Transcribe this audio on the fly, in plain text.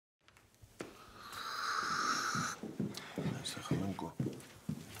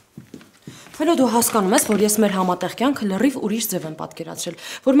Ֆելո դու հասկանում ես, որ ես մեր համատեղ կյանքը լրիվ ուրիշ ձև եմ պատկերացրել,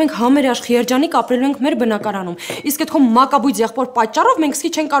 որ մենք համերաշխ երջանիկ ապրելու ենք մեր բնակարանում, իսկ այդ քո մակաբույծ եղբոր պատճառով մենք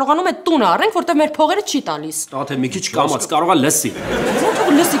սկի չենք կարողանում այդ տունը առնենք, որտեղ մեր փողերը չի տալիս։ Տաթե մի քիչ կամաց, կարողա լսի։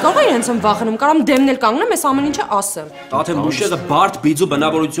 Լսի, կարող է իրենց եմ վախենում, կարամ դեմնել կանգնեմ, ես ամեն ինչը ասեմ։ Տաթե մուշեղը բարդ բիձու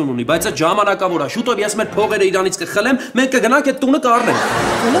բնավորություն ունի, բայց այդ ժամանակավոր է, շուտով ես մեր փողերը իրանից կխլեմ, մենք կգնանք այդ տունը կառնենք։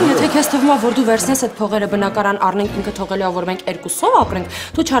 Ֆելո, եթե քեզ թվում է, որ դու վերցնես այդ փողերը բնակարան առնենք, ինքը թողելու է, որ մենք երկուսով ապրենք,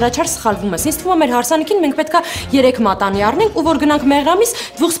 դու չարաչար սխալվում ես։ Ինձ թվում է մեր հարսանիքին մենք պետքա 3 մատանի առնենք ու որ գնանք մեղրամիս,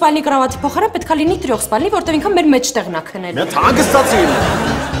 2 սպալնի կրավատի փոխարեն պետքա լինի 3 սպալնի, որտեղ ինքը մեր մեջտեղն է քնել։ Մենք հանգստացի։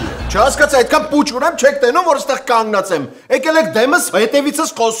 Չհասկացա, այդքան պուչ ունեմ, չեք տենում, որ այստեղ կանգնած եմ։ Եկել եք դեմս հետևիցս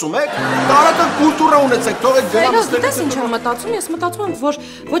խոսում եք։ Տարական կուլտուրա ունեցեք, թողեք դրանից։ Դες ինչ եմ մտածում, ես մտածում եմ, որ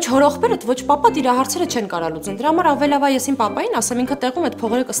ոչ հորողբերդ, ոչ պապատ իր հարցերը չեն կարա լուծեն։ Դրա համար ավելավա ես իմ պապային ասեմ, ինքը տեղում այդ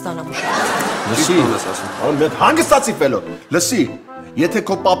փողերը կստանա մուշեղից։ Լսի, մենք հանգստացի Ֆելո։ Լսի, եթե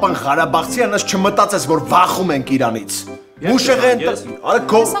քո պապան Ղարաբաղցի անաս չմտածես, որ վախում ենք իրանից։ Մուշեղը արա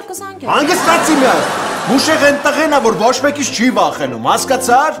քո հանգստացի մի հատ։ Մուշեղը տղենա, որ ոչ մեկից չի վախենում,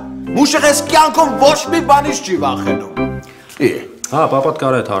 հասկացար։ Մուշեղես կյանքում ոչ մի բանից չի վախենում։ Հա, պապատ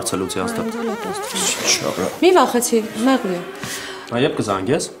կարա այդ հարցը լուծի հաստատ։ Մի վախեցի, մեղվի է։ Այբ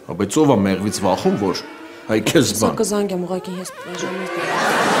կզանգես։ Բայց ով է մեղվից վախում, որ հայ քեզ բան։ Սա կզանգեմ ուղղակի ես ժամանակ։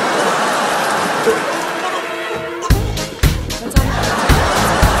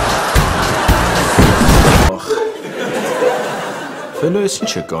 Ֆելո, ես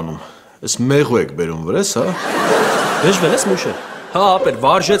ինչ եք անում։ Ես մեղու եք բերում վրես, հա։ Դժվել ես մուշը։ Հա, ապեր,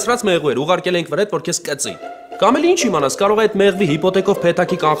 վարժեցրած մեղու էր, ուղարկել ենք վրեդ, որ քեզ կծի։ Կամ էլ ինչ իմանաս, կարող է այդ մեղվի հիպոթեկով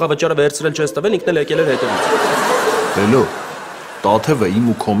փեթակի կանխավճարը վերցրել չես տվել, ինքն էլ եկել էր հետևից։ Ֆելո, տաթևը իմ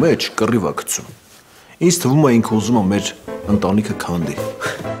ու քո մեջ կռիվ է գցում։ Ինձ թվում է ինքը ուզում է մեր ընտանիքը քանդի։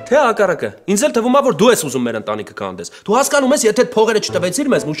 Թե հակառակը, ինձ էլ թվում է, որ դու ես ուզում մեր ընտանիքը քանդես։ Դու հասկանում ես, եթե այդ փողերը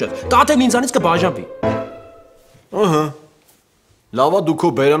չտվեցիր մեզ մուշը, տաթևն ինձանից կբաժանվի։ Ահա։ Լավա դու քո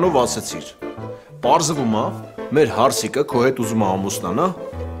բերանով ասեցիր։ Պարզվում է, մեր հարսիկը քո հետ ուզում է ամուսնանա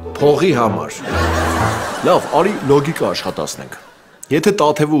փողի համար։ Լավ, արի լոգիկա աշխատացնենք։ Եթե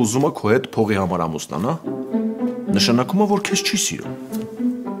տաթևը ուզում է քո հետ փողի համար ամուսնանա, նշանակում է, որ քեզ չի սիրում։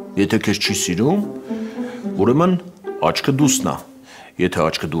 Եթե քեզ չի սիրում, ուրեմն աչքը դուսն է։ Եթե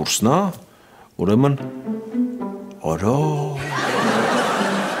աչքը դուրսն է, ուրեմն արա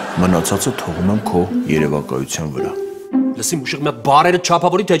մնացածը թողում եմ քո երևակայության վրա։ Լսի մուշեղ մի հատ բարերը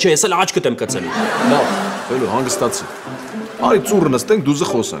չափավորի, թե չէ, ես էլ աչքդ եմ կծելու։ Լավ, Ֆելո, հանգստացի։ Արի ծուռը նստենք, դուզը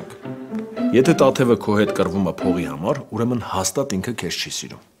խոսանք։ Եթե տաթևը քո հետ կռվում է փողի համար, ուրեմն հաստատ ինքը քեզ չի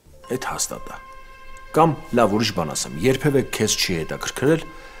սիրում։ Այդ հաստատ է։ Կամ լավ ուրիշ բան ասեմ, երբևէ քեզ չի հետաքրքրել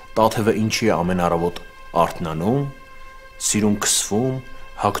տաթևը ինչի է ամեն առավոտ արթնանում, սիրուն քսվում,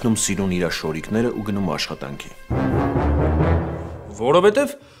 հագնում սիրուն իր շորիկները ու գնում աշխատանքի։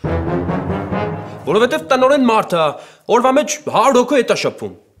 Որովհետև տնորեն մարդ է, օրվա մեջ 100 հոգու հետ է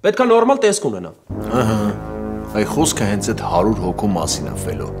շփվում։ Պետք է նորմալ տեսք ունենա։ Ահա։ Այ խոսքը հենց այդ 100 հոգու մասին է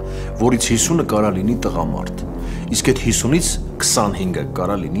Ֆելո, որից 50-ը կարա լինի տղամարդ, իսկ այդ 50-ից 25-ը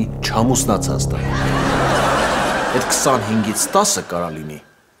կարա լինի չամուսնացած տղա։ Այդ 25-ից 10-ը կարա լինի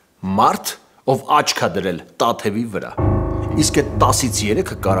մարդ, ով աչք է դրել տաթևի վրա, իսկ այդ 10-ից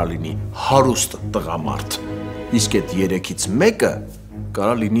 3-ը կարա լինի հարուստ տղամարդ, իսկ այդ 3-ից 1-ը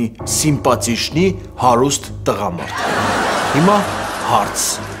կարա լինի սիմպաթիշնի հարուստ տղամարդ։ Հիմա հարց։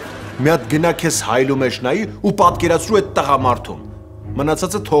 Մի հատ գնա քեզ հայլու մեջ նայի ու պատկերացրու այդ տղամարդուն։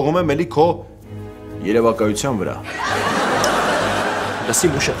 Մնացածը թողում եմ էլի քո երևակայության վրա։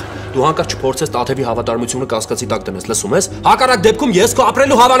 Լսի մուշեղ, դու հանկարծ չփորձես տաթևի հավատարմությունը կասկածի տակ դնես, լսում ես։ Հակառակ դեպքում ես քո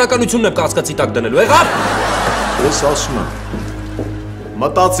ապրելու հավանականությունն եմ կասկածի տակ դնելու, եղավ։ Ես ասում եմ։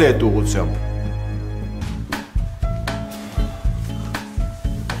 Մտածի այդ ուղղությամբ։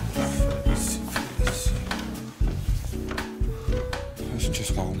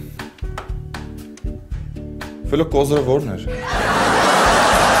 Ֆելո կոզրը որն էր։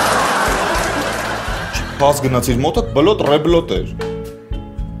 Չփաս գնացիր մոտդ բլոտ ռեբլոտ էր։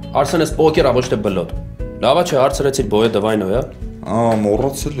 Արսեն ես պոկերա ոչ թե բլոտ։ Լավա չէ հարցրեցիր բոյե դվայնով, հա։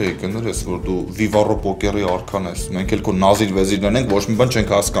 Մոռացել էի, կներես, որ դու Վիվարո պոկերի արքան ես։ Մենք էլ քո նազիր վեզիրներն ենք, ոչ մի բան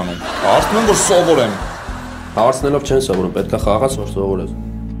չենք հասկանում։ Հարցնում եմ, որ սովորեմ։ Հարցնելով չեն սովորում, պետք է խաղաս, որ սովորես։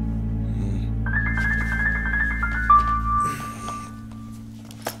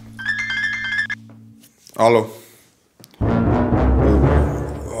 Ալո։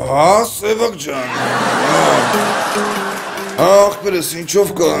 Հա, Սևակ ջան։ Ախպերս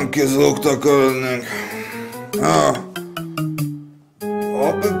ինչով կանք քեզ օգտակար լինենք։ Հա։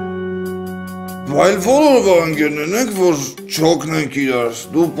 Ապե վայլ որովա ընկերներն ենք, որ չօգնենք իրար։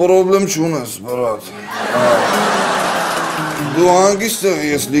 Դու պրոբլեմ չունես, բրատ։ Դու հանգիստ եղ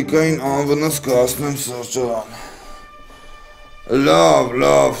ես լիկային անվնաս կհասնեմ սրճարան։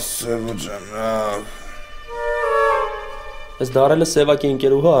 Լավ, Սևո ջան, լավ։ Ես դարելը Սևակի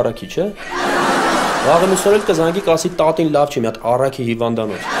ընկերուհը Արաքի, չէ։ Վաղը մուսոր էլ կզանգի կասի տատին լավ չի մի հատ Արաքի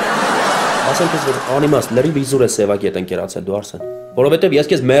հիվանդանոց։ Ասենք ես որ անիմաստ լրիվ իզուր է Սևակի հետ ընկերացել դու Արսեն։ Որովհետև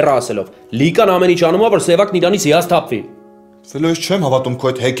ես քեզ մեռա ասելով։ Լիկան ամեն ինչ անում է որ Սևակն իրանից հիասթափվի։ Ֆելո, ես չեմ հավատում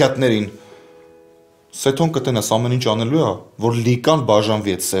քո այդ հեքիաթներին։ Սեթոն կտենաս ամեն ինչ անելու է, որ Լիկան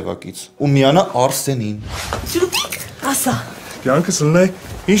բաժանվի այդ Սևակից ու միանա Արսենին։ Շուտիկ, ասա։ Կյանքս լնայ,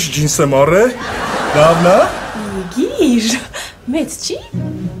 ինչ ջինս եմ առել, լավն է։ Գիր, մեծ չի։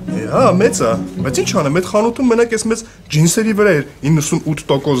 Հա, մեծ է, բայց ինչ անեմ, այդ խանութում մենակ ես մեծ ջինսերի վրա էր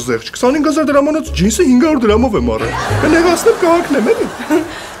 98% զեղչ, 25,000 դրամանոց ջինսը 500 դրամով եմ առել, կնեղացնեմ կհակնեմ, էլի։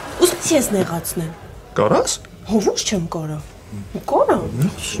 Ուսմից ես նեղացնեմ։ Կարաս։ Հովուշ չեմ կարա։ Կարա։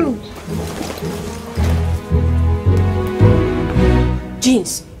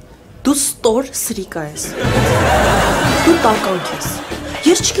 Ջինս, դու ստոր սրիկա ես, դու տականք ես,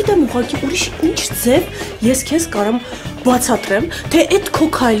 ես չգիտեմ ուղղակի ուրիշ ինչ ձև ես քեզ կարամ բացատրեմ, թե այդ քո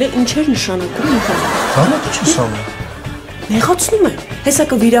քայլը ինչեր նշանակում ինձ։ Հա, դու չես անում։ Նեղացնում եմ, հեսա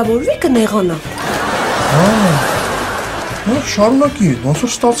կվիրավորվի կնեղանա։ Հա, շարունակի, ոնց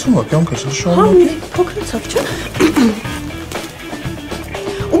որ ստացվում է, կյանքս շարունակի։ Հա, փոքրացավ չէ։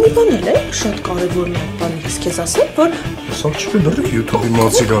 Ու մի բան էլ է, շատ կարևոր մի բան ես քեզ ասել, որ Սա չի դեռ YouTube-ի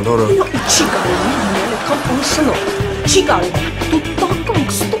մացիրալ, արա։ Չի կարելի լինել այդքան անշնորհ։ Չի կարելի։ Դու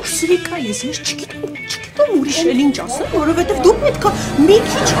տականք ստոր սրիկա ես չգիտեմ ուրիշ էլ ինչ ասեմ, որովհետև դու պետք է մի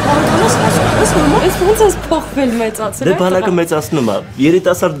քիչ կարողանաս հասկանաս նորմալ։ Ես ոնց ես փոխվել մեծացել։ Դե բանակը մեծացնում է։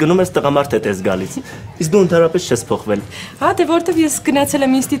 Երիտասարդ գնում ես տղամարդ հետ ես գալիս։ Իսկ դու ընդհանրապես չես փոխվել։ Հա, դե որտեվ ես գնացել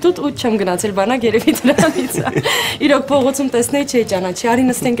եմ ինստիտուտ ու չեմ գնացել բանակ երևի դրանից է։ Իրոք փողոցում տեսնեի չէի ճանաչի, արի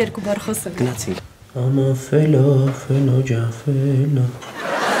նստենք երկու բառ խոսենք։ Գնացինք։ Ամա Ֆելո ջաֆելո։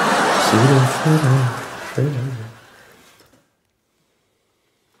 Սիրո Ֆելո։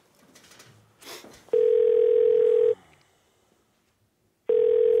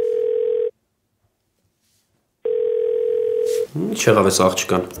 Ինչ եղավ էս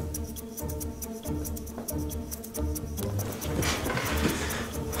աղջկան։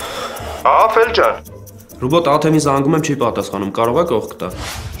 Ֆել ջան։ Ռոբոտ աթեմի զանգում եմ չի պատասխանում, կարող է կողք տա։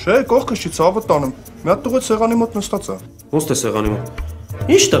 Չէ, կողքս չի ցավը տանում։ Մի հատ տղա սեղանի մոտ նստած է։ Ոնց թե սեղանի մոտ։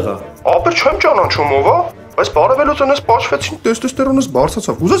 Ինչ տղա։ Ապեր չեմ ճանաչում ով է, բայց բարևելուց այնպես պաշվեցին, տեստեստերոնս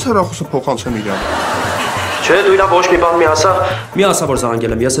բարձացավ։ Ուզես հեռախոսը փոխանցեմ իրան։ Չէ, դու իրան ոչ մի բան մի ասա որ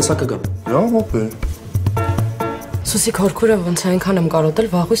զանգել եմ, ես հեսա կգամ։ Լավ, ապե։ Սուսիկ հորքուրը ոնց այնքան եմ կարոտել,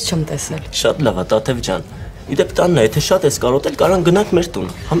 վաղուց չեմ տեսել։ Շատ լավ է, Տաթև ջան։ Իդեպ տանն է, եթե շատ ես կարոտել, կարան գնանք մեր տուն։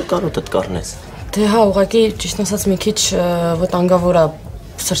 Համը կարոտդ կառնես։ Դե հա, ուղղակի ճիշտ ասած մի քիչ վտանգավոր է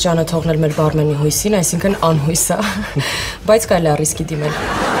սրճանը թողնել մեր բարմենի հույսին, այսինքն անհույս է։ Բայց կարելի է ռիսկի դիմել։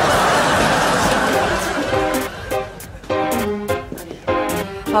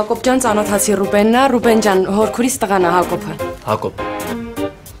 Հակոբ ջան, ծանոթացի Ռուբենն է, Ռուբեն ջան, հորքուրիս տղան է Հակոբը։ Հակոբ։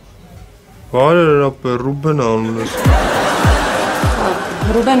 Բարեր ապե, Ռուբեն անունս։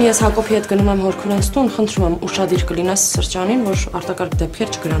 Ռուբեն, ես Հակոբի հետ գնում եմ հորքուրենց տուն, խնդրում եմ ուշադիր կլինես սրճանին, որ արտակարգ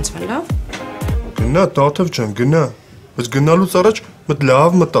դեպքեր չգրանցվեն, լավ։ Գնա, Տաթև ջան, գնա։ Բայց գնալուց առաջ մտ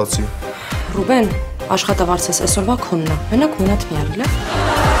լավ մտածի։ Ռուբեն, աշխատավարձես այսօրվա քոնն է, մենակ մունատ մի արի, լավ։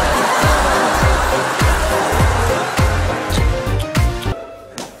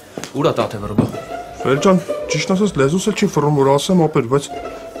 Ուրա տաթևը Ռոբո։ Ֆել ջան, ճիշտ ասած լեզուս էլ չի ֆռում որ ասեմ ապեր, բայց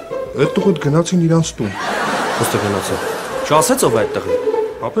այդ տղուդ գնացին իրանց տուն։ Ո՞ստե գնացել։ Չասեց ով է այդ տղին։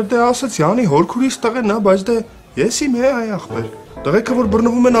 Ապեր դե ասաց Յանի հորքուրիս տղեն, հա, բայց դե ես իմ է այ ախպեր։ Տղեկը որ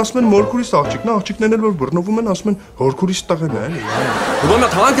բռնվում են ասում են մորքուրիս աղջիկն է, աղջիկներն էլ որ բռնվում են ասում են հորքուրիս տղեն է, էլի։ Ռոբո մա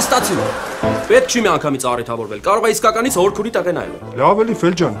հանգստացի։ Պետք չի մի անգամից առիթավորվել։ Կարող է իսկականից հորքուրի տղեն այլ։ Լավ էլի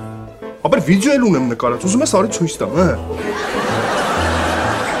Ֆել ջան։ Ապեր վիդեո էլ ունեմ նկարած, ուզում ես արի ցույց տամ, հա։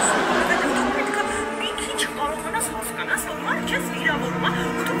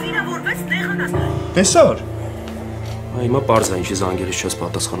 Տեսար։ Հիմա պարզ է ինչի զանգերից չես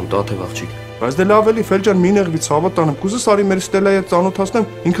պատասխանում, Տաթև աղջիկ։ Բայց դե լավ էլի Ֆել ջան, մի նեղվի ցավը տանեմ, կուզես արի մեր Ստելայի հետ ծանոթացնեմ,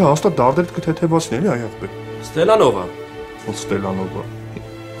 ինքը հաստատ դարդեր կթեթևացնի էլի այ ախպեր։ Ստելանովա։ Ոնց Ստելանովա։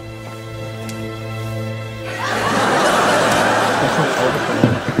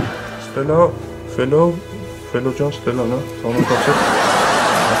 Ստելա, Ֆելո ջան, Ստելան, հա, ծանոթացեք։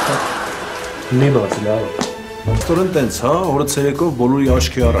 Մի բաց լավ։ Ստորեն տենց, հա, օրը ցերեկով բոլորի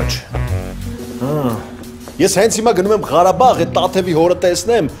աչքի առաջ։ Հա։ Ես հենց հիմա գնում եմ Ղարաբաղ, այդ Տաթևի հորը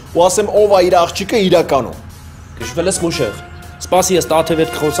տեսնեմ ու ասեմ ով է իր աղջիկը իրականում։ Գժվել ես մուշեղ։ Սպասի ես Տաթև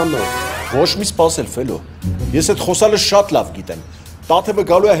հետ կխոսամ նոր։ Ոչ մի սպասել, Ֆելո։ Ես այդ խոսալը շատ լավ գիտեմ։ Տաթևը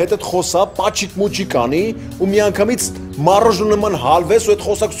գալու է հետդ խոսա, պաչիկ մուչիկ անի ու միանգամից մարոժու նման հալվես ու այդ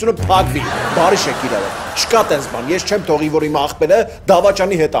խոսակցությունը փակվի։ Բարի շեք իրար։ Չկա տես բան, ես չեմ թողի, որ իմ աղբերը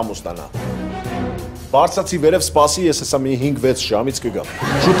դավաճանի հետ ամուսնանա։ Բարձացի վերև սպասի, ես հեսա մի 5-6 ժամից կգամ։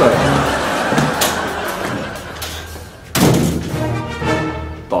 Շուտ է։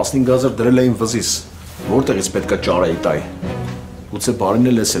 15,000 դրել էին վզիս, որտեղից պետքա ճարայի տայ։ Գուցե բարին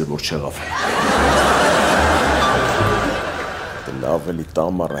էլ էսել, որ չեղավ։ Լավ էլի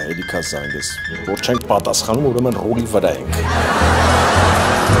տամարա, հելիքա զանգես, որ չենք պատասխանում, ուրեմն ռոլի վրա ենք։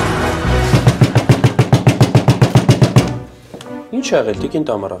 Ինչ եղել, տիկին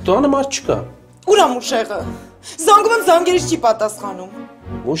Տամարա, դու անը մարդ չկա։ Ուրա մուշեղը, զանգում եմ զանգերից չի պատասխանում։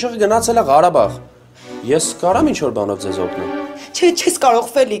 Մուշեղը գնացել է Ղարաբաղ, ես կարամ ինչ-որ բանով ձեզ օգնեմ։ Չէ, չես կարող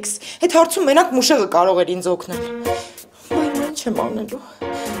Ֆելիքս, այդ հարցում մենակ մուշեղը կարող էր ինձ օգնել։ Այն չեմ անելու։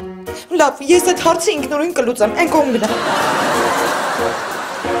 Լավ, ես այդ հարցը ինքնուրույն կլուծեմ, այն կողմ գնա։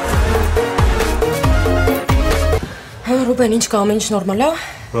 Ռուբեն, ինչ կա, ամեն ինչ նորմալ է։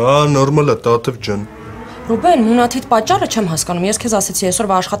 Հա, նորմալ է, Տաթև ջան։ Ռուբեն, մունաթիդ պատճառը չեմ հասկանում։ Ես քեզ ասեցի,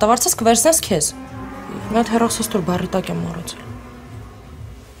 այսօրվա աշխատավարձս կվերցնես քեզ։ Մի հատ հեռախոսս տուր, բարի տակ եմ մոռացել։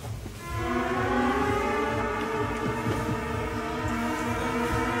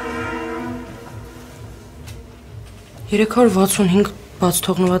 $365 բաց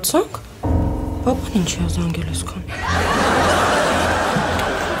թողնվածանք։ Պապան ինչի է զանգել այսքան։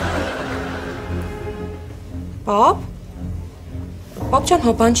 Պապ։ Պապ ջան,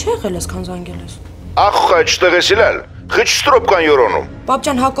 հոբան չի եղել այսքան զանգել ես։ Ախ, չտեղեսիլել, խիչտրոպկան յորոնում։ Պապ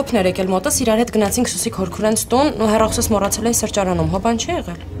ջան, Հակոբն էր եկել մոտս, իրար հետ գնացինք Սուսիկ Հորքուրենց տուն, ու հեռախոսս մոռացել էի սրճարանում, հոբան չի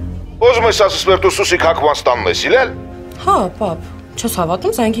եղել։ Ուզում ես ասես որ դու Սուսիկ Հակոբան ստանն ես իլել։ Հա, պապ, չես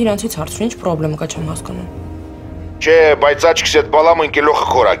հավատում, զանգի իրանցից հարցրու, ինչ պրոբլեմ կա, չեմ հասկանում։ Չէ, բայց աչքս այդ բալամն կելոխը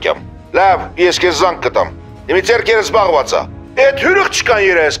խորակյամ։ Լավ, ես քեզ զանգ կտամ։ Իմի ձերքերը զբաղված է։ Այդ հյուրիղ չկան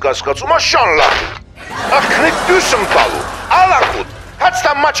երես կասկածում, աշան լավ։ Ախնի դուսում տալու։ Ալակուտ։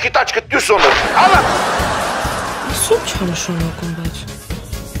 Հացտա մաչքի տաչքը դուսոնը։ Ալա։ Սուտ չանշանակում, բայց։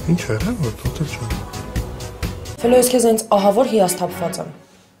 Ինչ եղավ, որ Տաթև ջան։ Ֆելոյս քեզ այնց ահավոր հիասթափված եմ։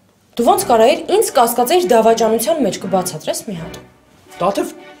 Դու ոնց կարայիր ինձ կասկածեիր դավաճանության մեջ կբացատրես մի հատ։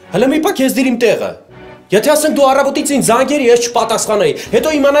 Տաթև, հələ մի պա քեզ դիր իմ տեղը։ Եթե ասեն դու առավոտից ինձ զանգեր, ես չպատասխանեի։ Հետո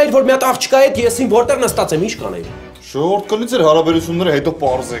իմանայիր, որ մի հատ աղջկա հետ ես ին որտեղ նստած եմ, ինչ կանեի։ Շորտ կլի ձեր հարաբերությունները հետո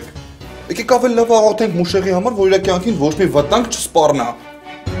պարզեք։ Եկեք ավելի լավ աղոթենք մուշեղի համար, որ իր կյանքին ոչ մի վտանգ չսպառնա։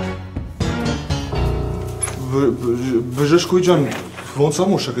 Բժշկուի ջան, ոնց է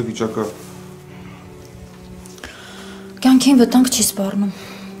մուշեղի վիճակը։ Կյանքին վտանգ չի սպառնում։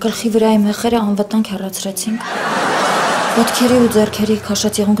 Գլխի վրայի մեխերը անվտանգ հեռացրեցինք։ Ոտքերի ու ձեռքերի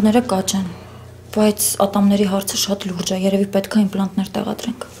քաշած եղունգները կաճ են։ Բայց ատամների հարցը շատ լուրջ է, երևի պետք է իմպլանտներ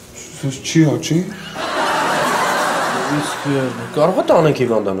տեղադրենք։ Սուս չի հաճի։ Իսկ կարող է տանենք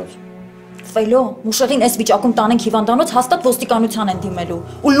հիվանդանոց։ Ֆելո, մուշեղին այս վիճակում տանենք հիվանդանոց, հաստատ ոստիկանության են դիմելու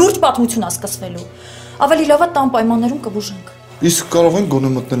ու լուրջ պատմություն է սկսվելու։ Ավելի լավ է տան պայմաններում կբուժենք։ Իսկ կարող ենք գոնե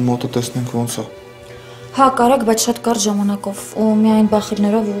մտնել մոտը տեսնենք ոնց է։ Հա, կարակ, բայց շատ կարճ ժամանակով ու միայն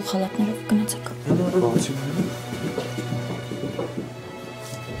բախիլներով ու խալաթներով գնացեք։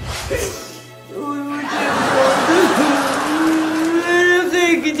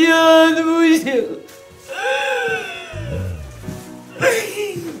 Ջան, մուշեղ։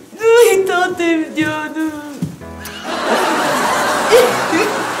 Դու Տաթև ջան։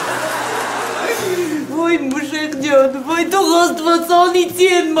 Ոյ մուշեղ ջան, ոյ դու Աստվածանիցի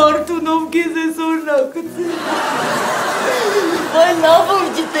են մարդուն, ով քեզ էս օրնակցել։ Ոյ լավ որ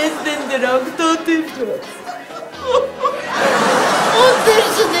չտեսնեն դրանք, Տաթև ջան։ Ոնց էր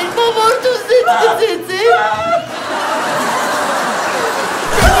շներ, բավարդու զետ գծեց է։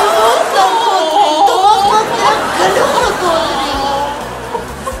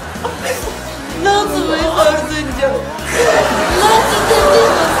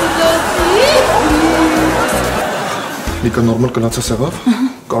 Լիկը նորմալ գնացես եղավ։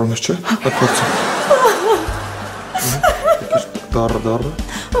 Կարում ես չէ։ Այդ փորձը։ Դառը։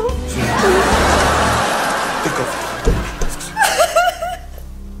 Եկավ։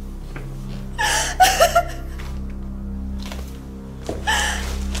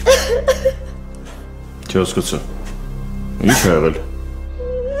 Չհասկացա։ Ինչ է եղել։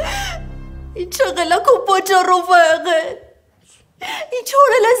 Ինչ եղել է քո պատճառով է եղել։ Ինչ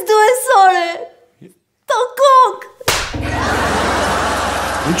օրել ես դու ես արել։ Տակակ։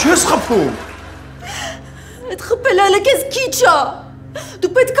 Ինչ ես խփում։ Այդ խփելը հələ քեզ քիչ է։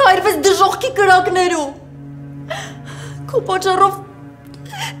 Դու պետք է այրվես դժոխքի կրակներում։ Քո պատճառով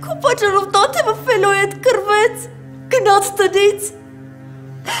Տաթևը Ֆելոյի հետ կռվեց, գնաց տնից։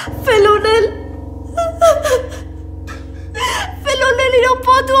 Ֆելոն Ֆելոնն իր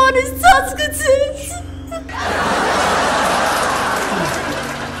պատուհանից ցած գցեց։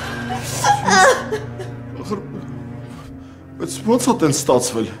 Բայց ո՞նց է տեն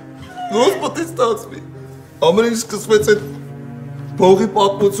ստացվել։ Ո՞նց պետք է ստացվի։ Ամեն ինչ սկսվեց այդ փողի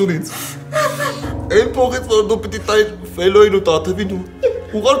պատմությունից։ Այն փողից, որ դու պիտի տայր Ֆելոյին ու Տաթևին ու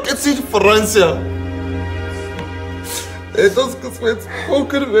ուղարկեցիր Ֆրանսիա։ Հետո սկսվեց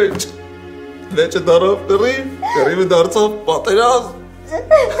փոքր վեճ։ Վեճը դարավ կռիվը դարձավ պատերազմ։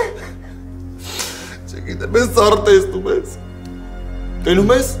 Չգիտեմ, ես ծառ տեսնում ես։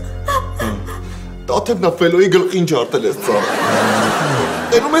 Տենում ես։ Տաթևն է Ֆելոյի գլխին ջարդել ես ծառ։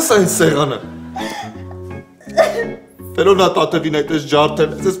 Տենում ես այն սեղանը։ Ֆելոնը Տաթևին այդպես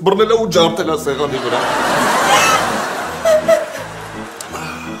ջարդել, ես բռնել է ու ջարդել է սեղանի վրա։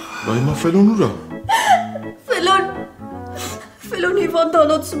 Բայց հիմա Ֆելոն ուր է։ Ֆելոն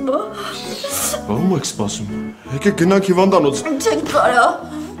հիվանդանոցում է։ Ո՞ւմ եք սպասում։ Եկեք գնանք հիվանդանոց։ Չենք կարա։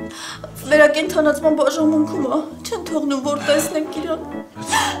 Վերակենդանացման բաժանմունքում է։ Չեն թողնում, որ տեսնենք իրան։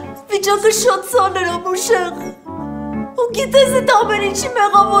 Վիճակը շատ ծանր է, Մուշեղ։ Ու գիտես այդ ամեն ինչի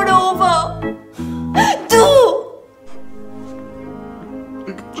մեղավորը ով է։ Դու։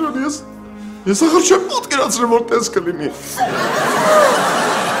 Ջան, ես ախր չեմ պատկերացրել, որ տես կլինի։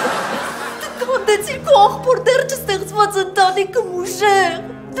 Դու կանդեցիր քո աղբոր դեռ չստեղծված ընտանիքը, Մուշեղ։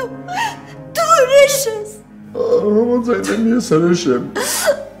 Դու հրեշ ես։ Ոնց այդեմ ես հրեշ եմ։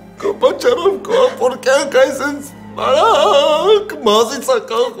 Քո պատճառով քո աղբոր կյանքը այսպես բարակ մազից է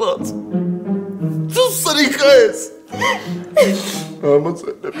կախված։ Դու սրիկա ես։ Ոնց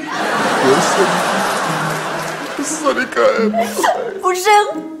այդեմ։ Ես սրիկա եմ։ Մուշեղ,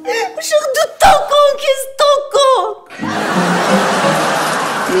 դու տակոնք ես, տակոնք։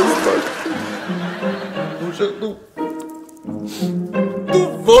 Ես տակ։ Մուշեղ, դու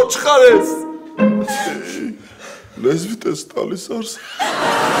ոչխար ես։ Լեզվիտ ես տալիս արս։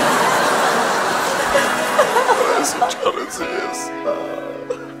 Այս ինչ արեցի ես։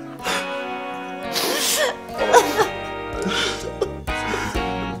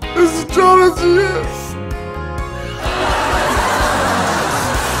 Այս ինչ արեցի ես։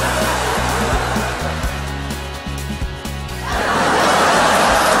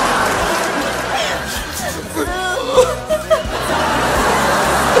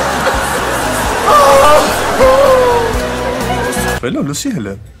 Ֆելո, լսի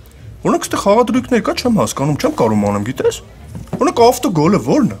հելը։ Օրինակ ստե խաղադրույքներ կա, չեմ հասկանում, չեմ կարում անեմ, գիտես։ Օրինակ ավտոգոլը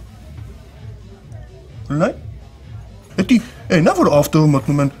ո՞րն է։ Լայ։ Էդի այնա որ ավտոյով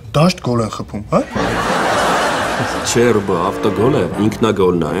մտնում են դաշտ գոլ են խփում, հա։ Չէ, ռոբո, ավտոգոլը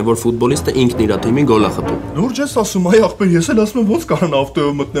ինքնագոլն է, այն որ ֆուտբոլիստը ինքն իր թիմին գոլ է խփում։ Լուրջ ես ասում, այ ախպեր, ես էլ ասում եմ ոնց կարան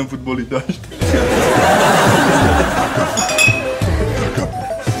ավտոյով մտնեն ֆուտբոլի դաշտ։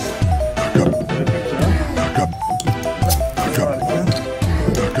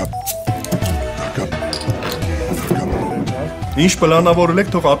 Ինչ պլանավորել եք,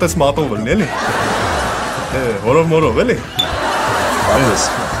 թող ատես մատով ելնի, էլի։ Որով մորով, էլի։ Այլս,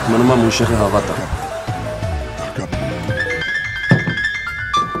 մնում եմ Մուշեղի հավատա։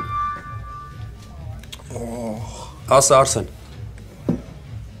 Ասա Արսեն։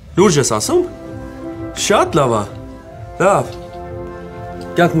 Լուրջ ես ասում։ Շատ լավ է։ Լավ։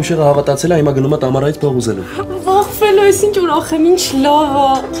 Կյանք Մուշեղը հավատացել է, հիմա գնում է Տամարայից փող ուզելու։ Վախ Ֆելո, ես ինչ ուրախ եմ, ինչ լավ է։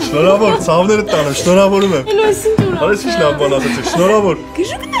 Շնորհավոր, ցավները տանեմ, շնորհավորում եմ։ Ֆելո, ես ինչ ուրախ եմ։ Արես ինչ լավ բան ասեցիք, շնորհավոր։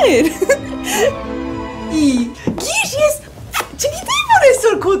 Գժուկներ։ Գիշ, ես չգիտեի, որ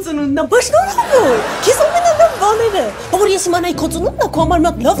այսօր քո ծնունդն է, բայց շնորհավոր։ Քեզ ամենալավ բաները։ Որ ես իմանայի քո ծնունդն է, քո համար մի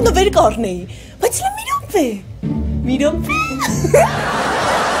լավ նվեր կառնեի։ Բայց լավ մի րոպե։ Մի րոպե։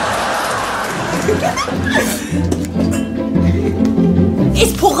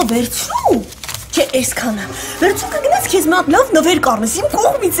 Այս փողը վերցրու։ Չէ, այսքանը։ Վերցրու կգնաս քեզ մի հատ լավ նվեր կառնես իմ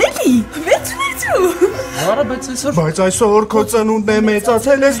կողմից էլի։ Վերցրու։ Արա, բայց այսօր քո ծնունդն է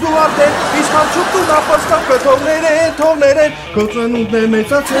մեծացել ես դու արդեն, իսկ ամչուկտու նապաստակը թողներեն, քո ծնունդն է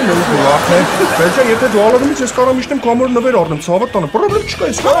մեծացել ես դու արդեն։ Բայց եթե դու ալարումից ես կարամ իշտեմ քո համար նվեր առնեմ, ցավը տանը, պրոբլեմ չկա,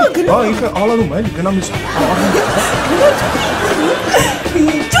 ես կարամ։ Հա, ինքը ալարում է, էլի գնամ ես։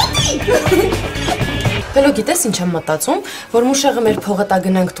 Ֆելո, գիտես ինչ եմ մտածում, որ Մուշեղը մեր փողը տա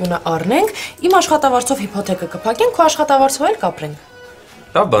գնանք տունը առնենք, իմ աշխատավարձով հիփոթեկը կփակենք, քո աշխատավարձով էլ կապրենք։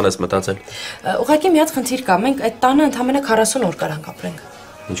 լավ բան ես մտածել։ Ուղղակի մի հատ խնդիր կա, մենք այդ տանը ընդամենը 40 օր կարանք ապրենք։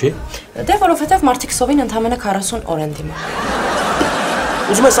 Ինչի՞։ Դե որովհետև մարդիկ սովին ընդամենը 40 օր են դիմում։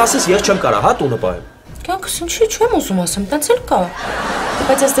 Ուզում ես ասես, ես չեմ կարա, հա տունը պահեմ։ Կյանքս ինչի չեմ ուզում ասեմ, տենց էլ կա։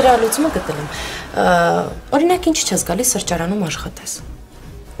 Բայց ես դրա լուծումը գտել եմ։ Օրինակ ինչի՞ չես գալիս սրճարանում աշխատես։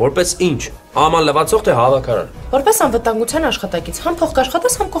 Որպես ինչ։ Աման լվացող թե հավաքարար։ Որպես անվտանգության աշխատակից, համ փող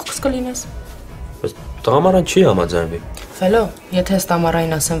կաշխատես, համ կողքս կլինես։ Տղամարան չի համաձայնվի։ Ֆելո, եթե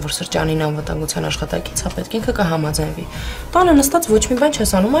ստամարային ասեմ, որ սրճանին անվտանգության աշխատակից է, պետք ինքը կհամաձայնվի։ Տանը նստած ոչ մի բան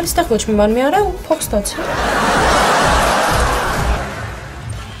չես անում, այլ այստեղ ոչ մի բան մի արա ու փող ստացի։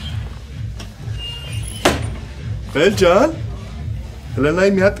 Ֆելջան,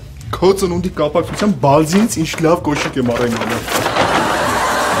 Հելենայի մի հատ քո ծնունդի կապակցությամբ բալզինից ինչ լավ կոշիկ եմ առայն անել։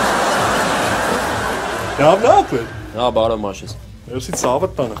 Լավ, Ֆել։ Հա, բարով մաշես։ Երսի ցավը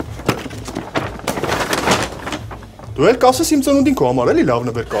տանը։ Դու էլ կասես իմ ծնունդին քո համար էլի լավ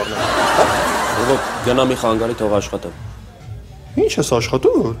նվեր կառնեմ։ Ո՞վ գնա մի խանգարի թող աշխատեմ։ Ինչ ես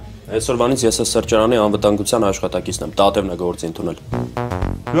աշխատում որ։ Այսօրվանից ես սրճարանի անվտանգության աշխատակիցն եմ, տատևն է գործի ընդունել։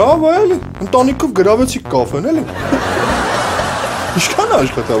 Լավ էլի, ընտանիքով գրավեցիք կաֆեն էլի։ Ինչքան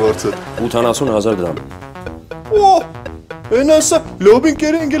աշխատավարձը։ 80,000 դրամ։ Օ, այնասա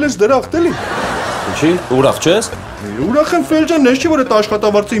լոբինկերը ընկել ես դրախտ էլի։ Ինչի՞, ուրախ չես։ Ուրախ եմ Ֆելջան, ես չի որ այդ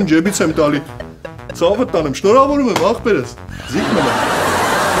աշխատավարձը իմ ջեբից եմ տալի։ Ցավը տանեմ, շնորհավորում եմ, աղբերս։ Զիգ մնա։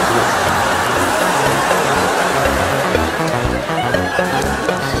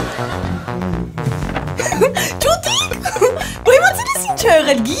 Իմացել ես ինչ է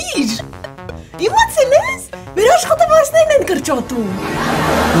եղել, գիր։ Իմացել ես, մեր աշխատավարձներն են կրճատում։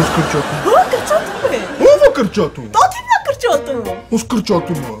 Ո՞ս կրճատում։ Հա, կրճատում է։ Ո՞վ է կրճատում։ Տաթիվն է կրճատում։ Ո՞ս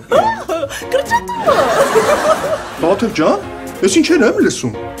կրճատում է։ Կրճատում է։ Տաթև ջան, ես ինչեր եմ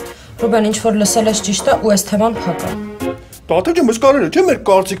լսում։ Ռուբեն, ինչ որ լսել ես ճիշտ է ու այս թեման փակ է։ Տաթև ջան, ես կարել է չէ մեր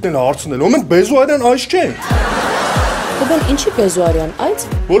կարծիքներն հարցնել, ու մենք բեզոարյան այց չենք։ Ռուբեն, ինչի բեզոարյան այց։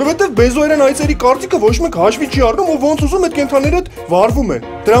 Որովհետև բեզոարյան այցերի կարծիքը ոչ մեկ հաշվի չի առնում ու ոնց ուզում այդ կենթաները վարվում են։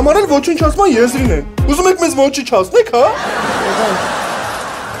 Դրա համար էլ ոչնչացման եզրին են։ Ուզում եք մեզ ոչնչացնեք, հա։ Ռուբեն,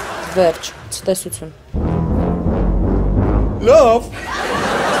 վերջ, ցտեսություն։ Լավ։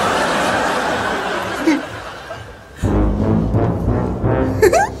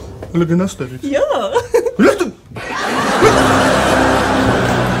 Հələ գնաս տեղից։ Յա։ Լավ։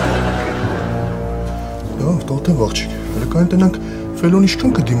 Լավ, տատեմ աղջիկ։ Հələ կային տնանք Ֆելոն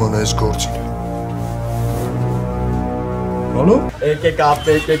ինչքան կդիմանա այս գործին։ Ալո։ Եկեք ապ,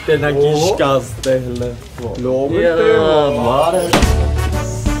 եկեք տնանք ինչ կա ստեղլը։ Լավ է, բարը։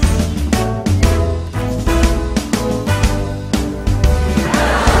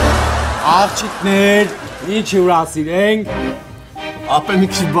 Աղջիկներ, ինչ ուրասիրենք։ Ապա մի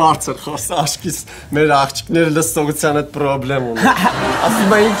քիչ բարձր խոսա աշկից մեր աղջիկները լսողության հետ պրոբլեմ ունեն։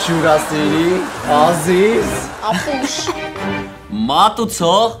 Ասում են ինչ ուրասիրի, ազիզ, ապուշ։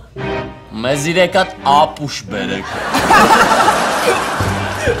 Մատուցող, մեզ իրեկատ ապուշ բերեք։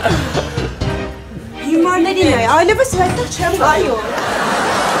 Հիմարներին է, այլևս այդտեղ չեմ գայո։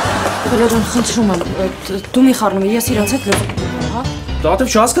 Ֆելոջան, խնդրում եմ, դու մի խառնվի, ես իրանց հետ լավ։ Տատև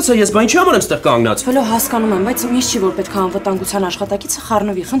չհասկացա, ես բան չի համար եմ ստեղ կանգնած։ Ֆելո, հասկանում եմ, բայց միշտ չի որ պետք է անվտանգության աշխատակիցը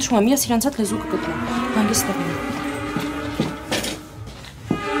խառնվի։ Խնդրում եմ, ես իրանց հետ լեզու կգտնեմ։ Հանգիստ եղեք։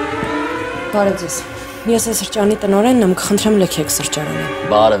 Բարև ձեզ։ Ես այս սրճարանի տնօրենն եմ, կխնդրեմ լքեք սրճարանը։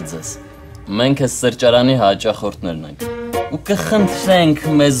 Բարև ձեզ։ Մենք այս սրճարանի հաճախորդներն ենք։ Ու կխնդրենք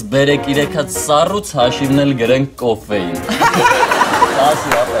մեզ բերեք իրեքած սառուց հաշիվնել գրենք կոֆեին։ Ասի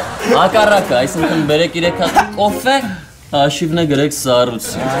ապա։ Հակառակը, այսինքն բերեք իրեքած կոֆե, հաշիվն է գրեք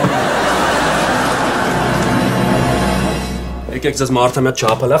սառուցի։ Եկեք ձեզ մարդը մի հատ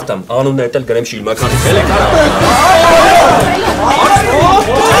չափալախ տամ, անուններդ էլ գրեմ շիլմականի։ Ելեք արա։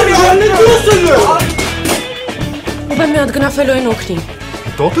 Ուրբեն մի հատ գնա Ֆելոյին օգնի։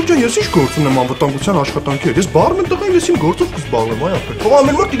 Տատև ջան, ես ինչ գործ ունեմ անվտանգության աշխատանքի հետ։ Ես բարմեն տղա եմ, ես իմ գործով կզբաղվեմ, այ ապա։ Թող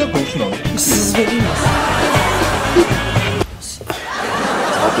ամեն մարդ իր գործն անի։ Զզվելի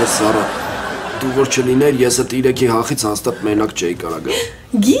Ապես Սարա, դու որ չլիներ, ես այդ 3-ի հախից հաստատ մենակ չէի կարող գալ։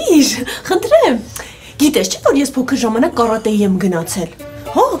 Գիր, խնդրեմ։ Գիտես չէ՞ որ ես փոքր ժամանակ կարատեի եմ գնացել։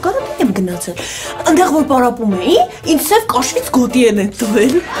 Հա, կարատեի եմ գնացել։ Այնտեղ որ պարապում էի, ինձ սև կաշվից գոտի են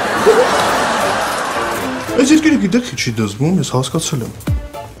տվել։ Այս երկիրը գիտեք չի դզվում, ես հասկացել եմ։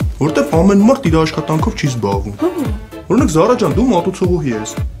 Որտեւ ամեն մարդ իր աշխատանքով չի զբաղվում։ Օրինակ Զարա ջան, դու մատուցողուհի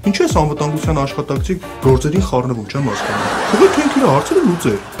ես։ Ինչու ես անվտանգության աշխատակցի գործերին խառնվում, չեմ հասկանում։ Թողեք ինքն իր հարցերը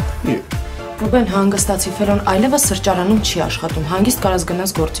լուծեր։ Ռուբեն, հանգստացի, Ֆելոն այլևս սրճարանում չի աշխատում, հանգիստ կարաս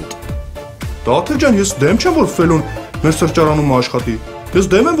գնաս գործիդ։ Տաթև ջան, ես դեմ չեմ որ Ֆելոն մեր սրճարանում աշխատի։ Ես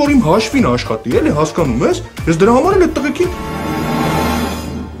դեմ եմ որ իմ հաշվին աշխատի, էլի հասկանում ես։ Ես դրա համար էլ այդ տղեկին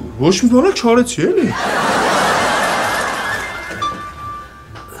ոչ մի բան չարեցի, էլի։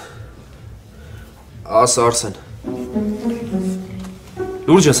 Աս Արսեն։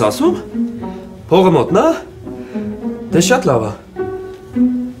 Լուրջ ես ասում։ Փողը մոտ, նա։ Դե շատ լավ է։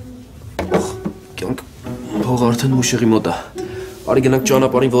 Կյանք փողը արդեն ուշեղի մոտ է։ Արի գնանք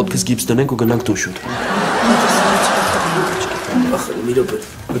ճանապարհին ոդկս գիպս դնենք ու գնանք տուն շուտ։ Մի րոպե։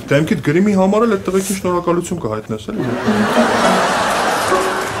 Այդ դեմքիդ գրիմի համար էլ այդ տղեկին շնորհակալություն կհայտնես, էլի։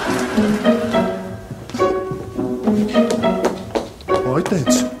 Այդ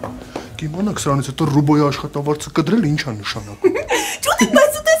էց։ Կիմանաք սրանից հետո ռուբոյի աշխատավարձը կդրել ինչ է նշանակում։ Ջոդի,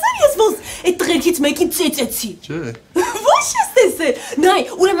 բայց ու տեսար ես ոնց այդ տղերքից մեկին ծեծեցի։ Չէ։ Ոչ ես տեսել։ Նայ,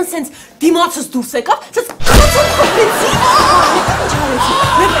 ուրեմն սենց դիմացս դուրս եկավ, սենց քացում խփեցի։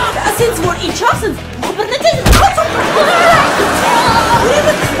 Սենց որ ինչա, սենց բռնեցի, քացում խփեցի։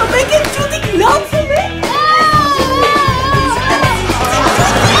 Ուրեմն մեկին ջոդիկ լացել է։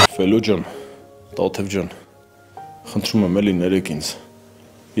 Ֆելո ջան, Տաթև ջան, խնդրում եմ էլի ներեք ինձ։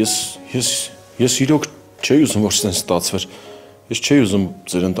 Ես իրոք չէի ուզում որ սենց ստացվեր։ Ես չէի ուզում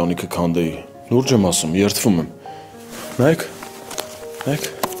ձեր ընտանիքը քանդեի։ Լուրջ եմ ասում, երդվում եմ։ Նայեք,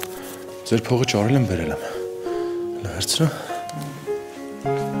 ձեր փողը ճարել եմ բերել եմ։ Լահերցրա։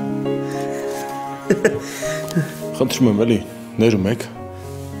 Խնդրում եմ էլի, ներում եք։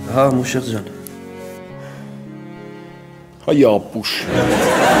 Հա, Մուշեղ ջան։ Հայ ապուշ։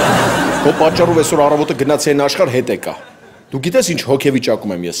 Քո պատճառով այսօր առավոտը գնացի այն աշխարհ հետ եկա։ Դու գիտես ինչ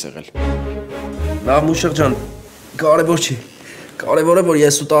հոգեվիճակում եմ ես եղել։ Լավ Մուշեղ ջան, կարևոր չի։ Կարևորը որ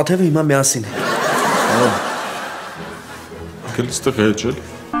ես ու Տաթևը հիմա միասին ենք։ Գլից տղ հեջել։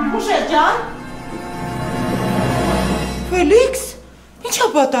 Մուշեղ ջան։ Ֆելիքս, ի՞նչ է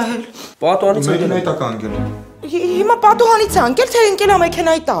պատահել։ Պատուհանից Մեքենայի տակ անգել։ Հիմա պատուհանից է անկել, թե ընկել է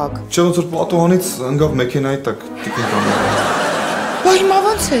մեքենայի տակ։ Չէ, ոնց որ պատուհանից ընկավ մեքենայի տակ, տիկին Տամարա։ Բա հիմա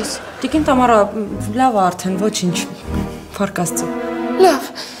ո՞նց ես։ Տիկին Տամարա, լավ է արդեն, ոչինչ։ Փառք Աստծո։ Լավ,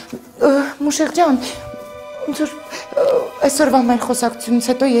 Մուշեղ ջան, ոնց որ այսօրվա մեր խոսակցությունից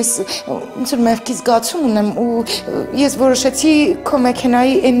հետո ես ոնց որ մեղքի զգացում ունեմ ու ես որոշեցի քո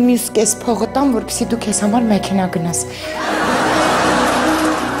մեքենայի այն մյուս կես փողը տամ, որպեսզի դու քեզ համար մեքենա գնաս։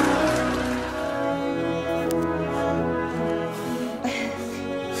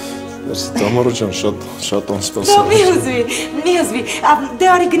 Տամարա ջան, շատ անսպասելի։ Դա մի հուզվի, դե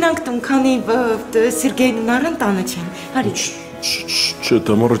արի գնանք տուն, քանի Սերգեյն ու Նարան տանը չեն, արի։ Չէ,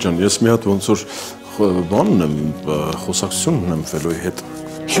 Տամարա ջան, ես մի հատ ոնց որ բան ունեմ, խոսակցություն ունեմ Ֆելոյի հետ։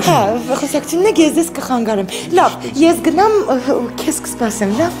 Հա, խոսակցությունն է, ես ձեզ կխանգարեմ։ Լավ, ես գնամ ու քեզ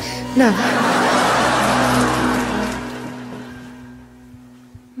կսպասեմ, լավ։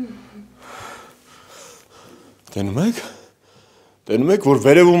 Տենում եք, որ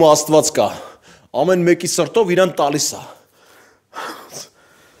վերևում Աստված կա, ամեն մեկի սրտով իրան տալիս է։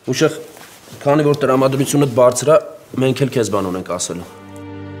 Մուշեղ, քանի որ տրամադրությունդ բարձր է, մենք էլ քեզ բան ունենք ասելու։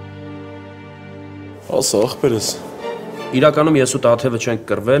 Ասա, ախպերս։ Իրականում ես ու Տաթևը չենք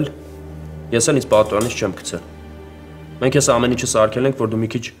կռվել, ես էլ ինձ պատուհանից չեմ գցել։ Մենք ես ամեն ինչը սարքել ենք, որ դու մի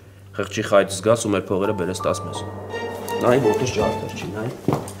քիչ խղճի խայտ զգաս ու մեր փողերը բերես տաս մեզ։ Նայ, որտես ջարդեր չի, նայ։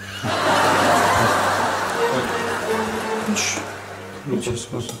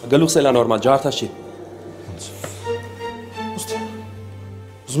 Գլուխս էլ է նորմալ, ջարդած չի։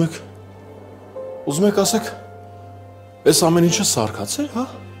 Ուզում եք ասեք, ես ամեն ինչը սարքացել, հա։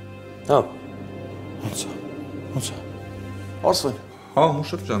 Հա։ Ոնց է։ Արսեն։ Հա,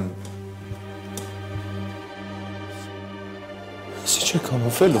 Մուշեղ ջան։ Ես ինչ եք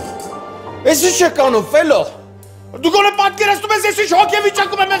անում, Ֆելո։ Ես ինչ եք անում, Ֆելո։ Դու գոնե պատկերացնում ես ես ինչ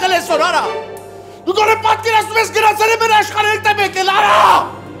հոգեվիճակում եմ եղել այսօր, արա։ Դու գոնե պատկերացնում ես գնացել եմ մեր աշխարհը հետ եմ եկել, արա։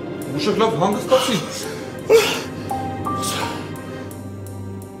 Մուշեղ լավ հանգստացի։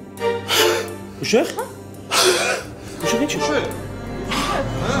 Մուշեղ։ Մուշեղ ինչ է։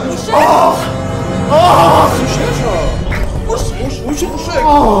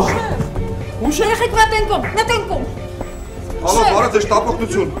 Մուշեղ եղեք նատենքում։ Ալո, բարը ձեզ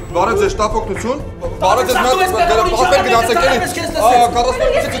շտապօգնություն։ Բարը ձեզ պատեր գնացեք էլի։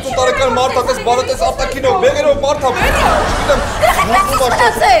 45-ից 50 տարեկան մարդ ակես բարը ձեզ ավտոկինով, բեղերով մարդ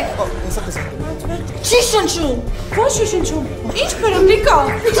է։ Չի շնչում։ Ոչ չի շնչում։ Ինչ բերեմ լիկա։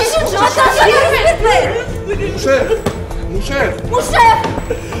 Չի շնչում, Մուշեղ։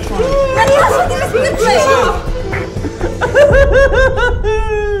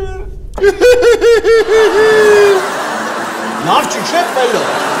 Լավ չի, չէ, Ֆելո։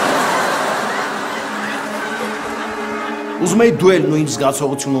 Ուզում էի դու էլ նույն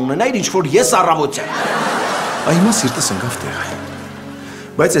զգացողությունը ունենայիր, ինչ որ ես առավոտյան։ Հիմա սիրտս ընկավ տեղը։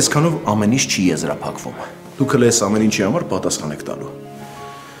 Բայց այսքանով ամեն ինչ չի եզրափակվում։ Դուք էլ ես ամեն ինչի համար պատասխան եք տալու։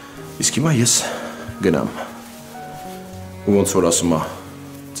 Իսկ հիմա ես գնամ։ Ու ոնց որ ասում է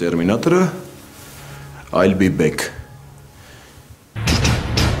Terminator-ը, I'll be back։